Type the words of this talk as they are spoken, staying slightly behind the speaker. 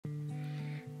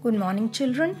Good morning,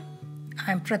 children.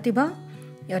 I am Pratibha,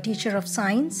 your teacher of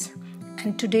science,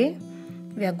 and today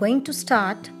we are going to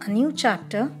start a new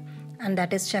chapter, and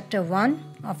that is chapter 1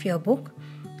 of your book,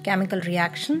 Chemical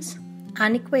Reactions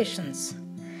and Equations.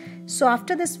 So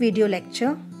after this video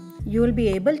lecture, you will be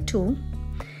able to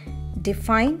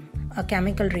define a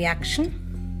chemical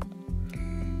reaction,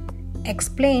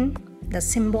 explain the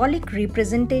symbolic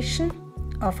representation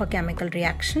of a chemical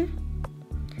reaction,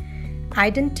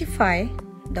 identify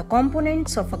the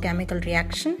components of a chemical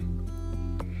reaction,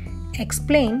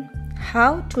 explain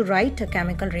how to write a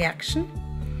chemical reaction,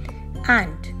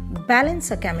 and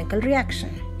balance a chemical reaction.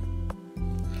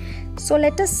 So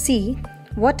let us see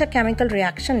what a chemical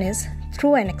reaction is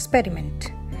through an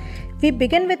experiment. We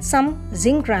begin with some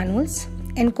zinc granules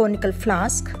in conical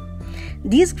flask.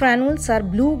 These granules are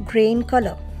blue-gray in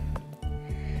color.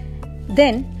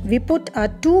 Then we put a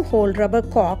 2-hole rubber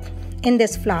cork in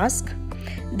this flask.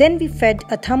 Then we fed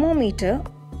a thermometer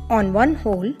on one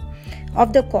hole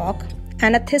of the cork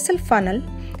and a thistle funnel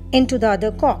into the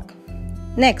other cork.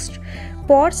 Next,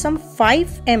 pour some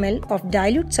 5 ml of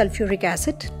dilute sulfuric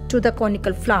acid to the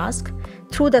conical flask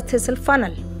through the thistle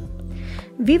funnel.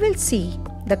 We will see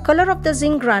the color of the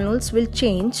zinc granules will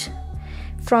change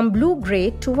from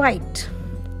blue-gray to white.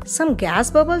 Some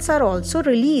gas bubbles are also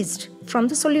released from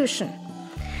the solution.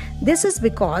 This is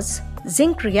because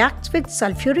zinc reacts with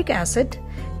sulfuric acid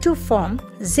to form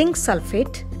zinc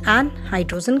sulfate and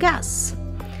hydrogen gas.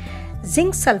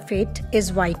 Zinc sulfate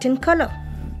is white in color.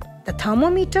 The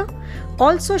thermometer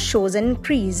also shows an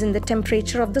increase in the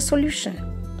temperature of the solution.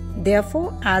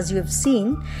 Therefore, as you have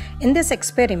seen in this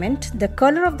experiment, the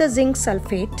color of the zinc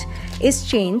sulfate is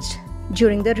changed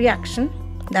during the reaction.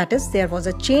 That is, there was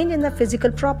a change in the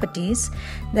physical properties.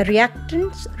 The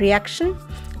reaction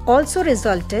also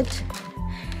resulted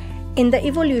in the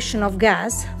evolution of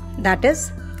gas. That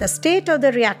is, the state of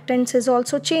the reactants is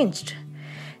also changed.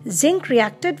 Zinc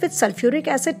reacted with sulfuric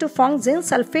acid to form zinc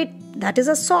sulfate, that is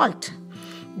a salt.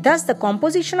 Thus, the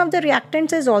composition of the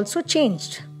reactants is also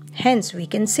changed. Hence, we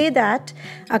can say that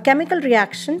a chemical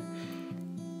reaction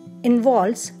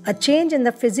involves a change in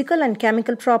the physical and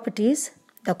chemical properties,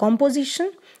 the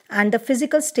composition, and the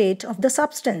physical state of the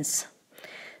substance.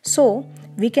 So,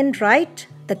 we can write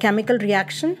the chemical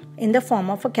reaction in the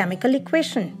form of a chemical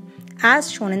equation,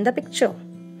 as shown in the picture,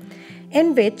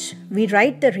 in which we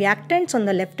write the reactants on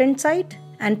the left-hand side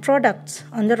and products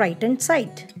on the right-hand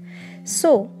side.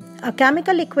 So, a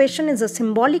chemical equation is a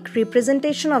symbolic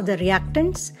representation of the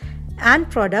reactants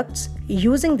and products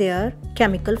using their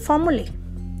chemical formulae.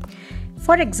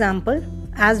 For example,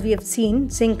 as we have seen,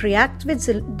 zinc reacts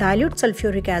with dilute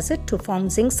sulfuric acid to form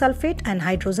zinc sulfate and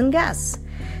hydrogen gas.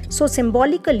 So,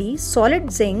 symbolically, solid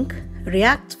zinc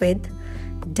reacts with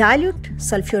dilute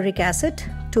sulfuric acid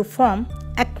to form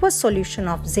aqueous solution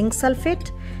of zinc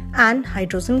sulfate and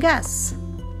hydrogen gas.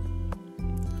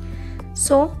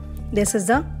 So, this is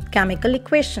the chemical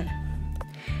equation.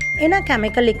 In a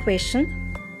chemical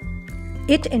equation,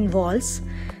 it involves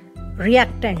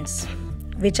reactants,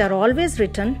 which are always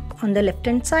written on the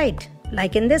left-hand side.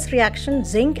 Like in this reaction,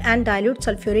 zinc and dilute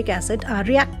sulfuric acid are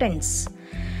reactants.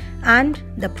 And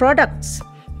the products,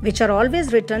 which are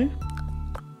always written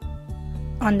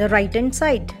on the right-hand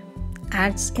side.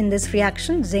 As in this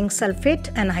reaction, zinc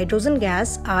sulfate and hydrogen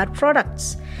gas are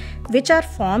products, which are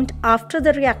formed after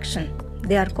the reaction.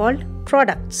 They are called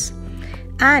products.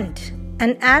 And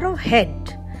an arrow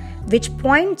head, which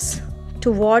points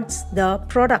towards the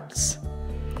products.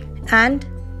 And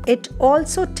it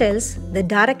also tells the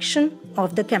direction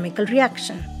of the chemical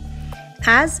reaction.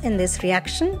 As in this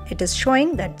reaction, it is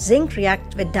showing that zinc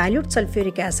reacts with dilute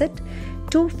sulfuric acid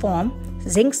to form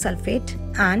zinc sulfate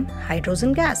and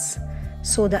hydrogen gas.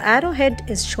 So the arrowhead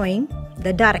is showing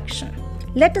the direction.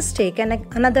 Let us take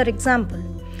another example.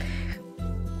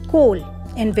 Coal,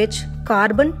 in which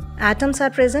carbon atoms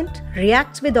are present,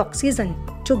 reacts with oxygen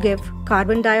to give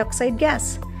carbon dioxide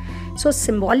gas. So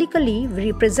symbolically,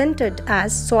 we represent it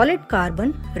as solid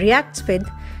carbon reacts with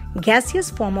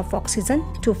gaseous form of oxygen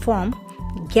to form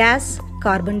gas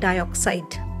carbon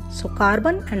dioxide. So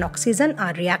carbon and oxygen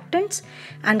are reactants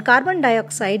and carbon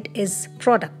dioxide is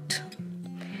product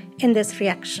in this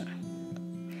reaction.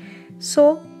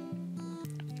 So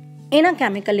in a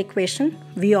chemical equation,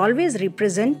 we always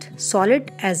represent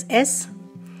solid as S,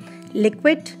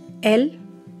 liquid L,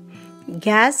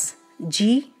 gas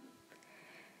G,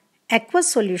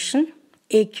 aqueous solution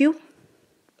AQ,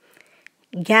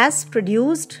 gas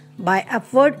produced by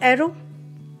upward arrow,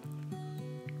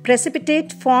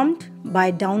 precipitate formed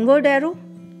by downward arrow,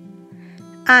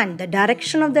 and the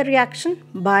direction of the reaction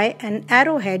by an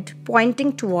arrowhead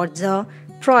pointing towards a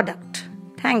product.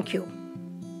 Thank you.